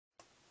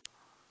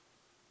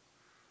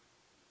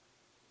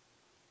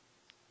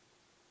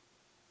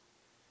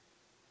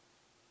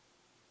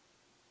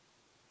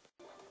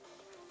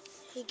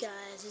Hey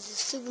guys, this is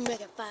Super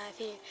Mega 5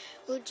 here.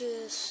 We're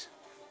just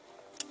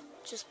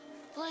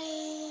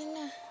playing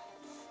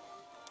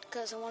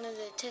because I wanted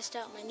to test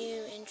out my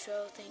new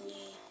intro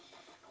thingy.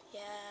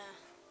 Yeah,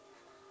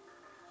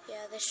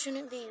 this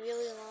shouldn't be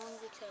really long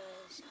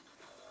because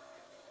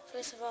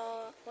first of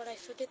all, what I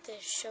forget to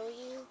show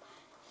you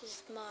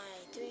is my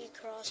 3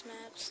 cross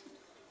maps.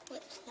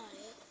 But it's not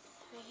it.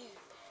 Right here.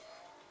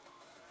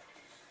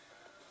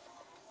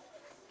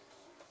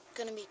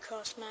 Gonna be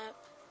cross map.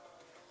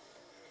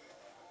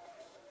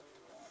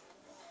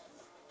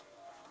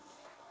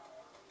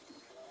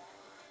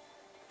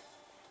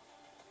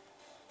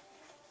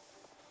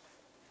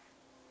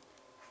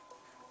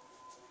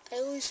 I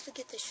always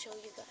forget to show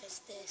you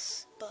guys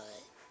this,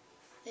 but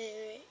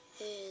there it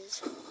is.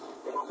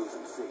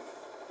 Losing C.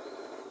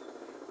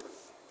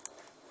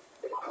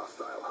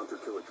 Hostile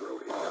hunter-killer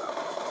drone inbound.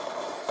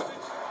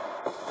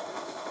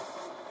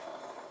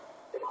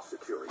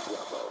 Securing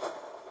Bravo.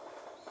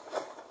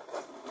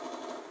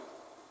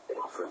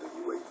 Friendly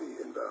UAV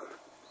inbound.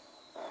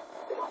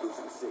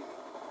 Losing C.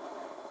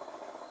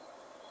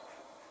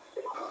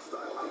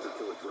 Hostile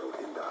hunter-killer drone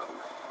inbound.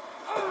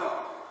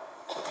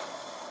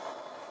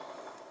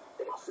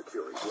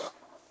 Securing Bravo.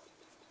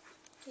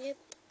 Yep.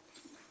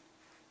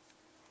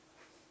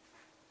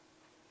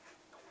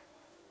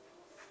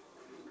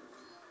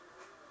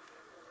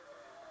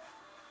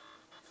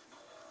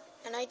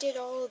 And I did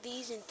all of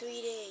these in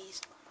 3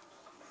 days.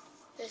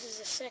 This is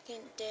the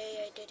second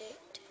day I did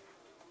it.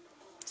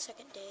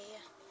 Second day.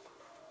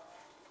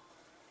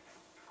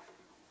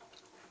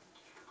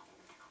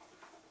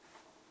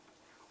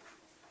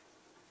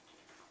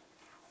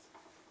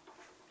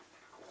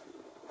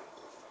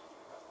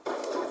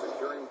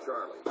 Securing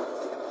Charlie.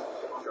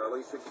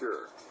 Charlie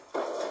secure.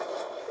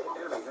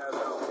 Enemy has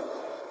Alpha.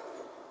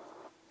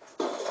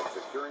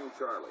 Securing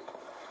Charlie.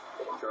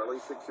 Charlie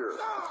secure.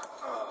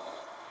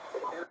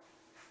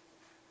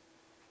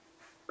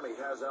 Enemy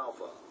has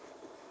Alpha.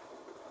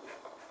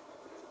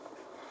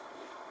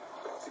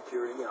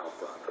 Securing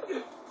Alpha.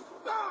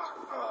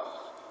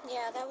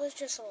 Yeah, that was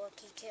just a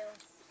lucky kill.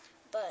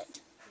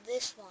 But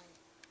this one.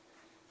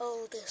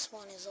 Oh, this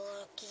one is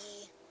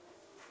lucky.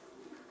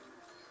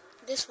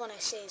 This one I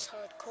say is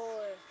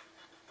hardcore.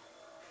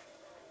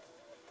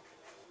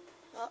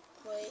 Oh,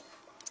 wait.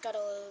 It's gotta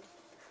load.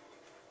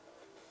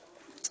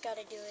 It's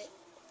gotta do it.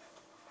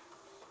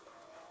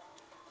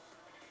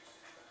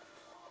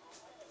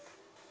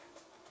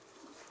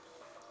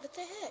 What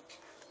the heck?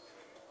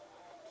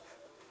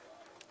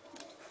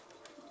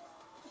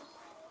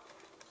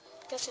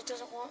 Guess it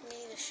doesn't want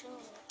me to show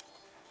it.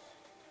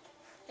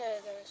 There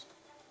it goes.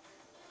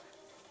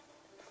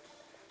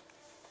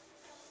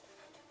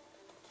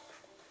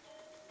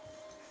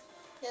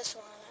 This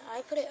one,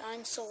 I put it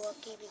I'm so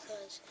lucky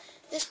because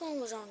this one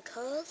was on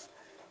Cove,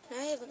 and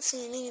I haven't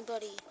seen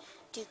anybody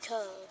do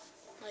Cove,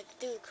 like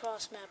do a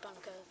cross map on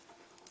Cove.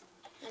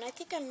 And I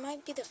think I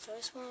might be the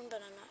first one,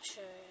 but I'm not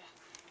sure.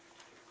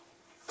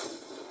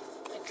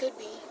 I could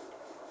be.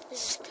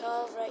 This is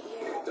Cove right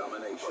here.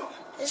 Domination.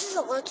 This is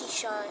a lucky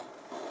shot.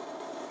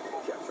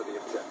 Capture the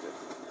objective.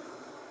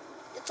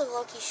 It's a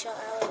lucky shot,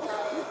 I like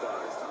that.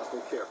 Advised,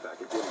 hostile care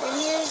package inbound. And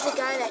here's the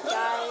guy that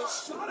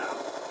dies.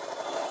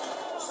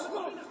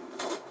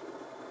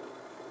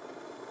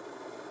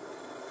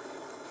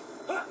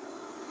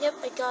 Yep,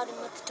 I got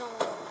him with the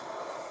tunnel.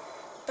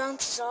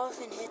 Bounces off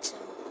and hits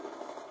him.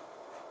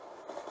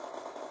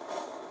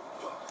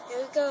 Here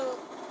we go.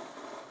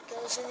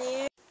 Goes in the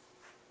air.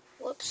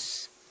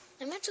 Whoops.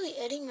 I'm actually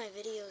editing my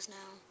videos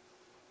now.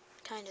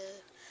 Kind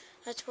of.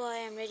 That's why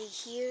I'm ready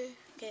here.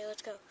 Okay,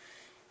 let's go.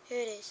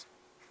 Here it is.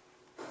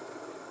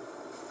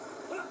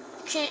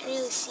 You can't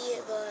really see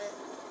it, but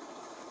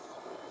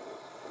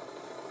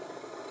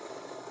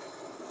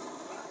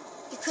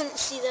you couldn't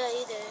see that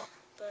either.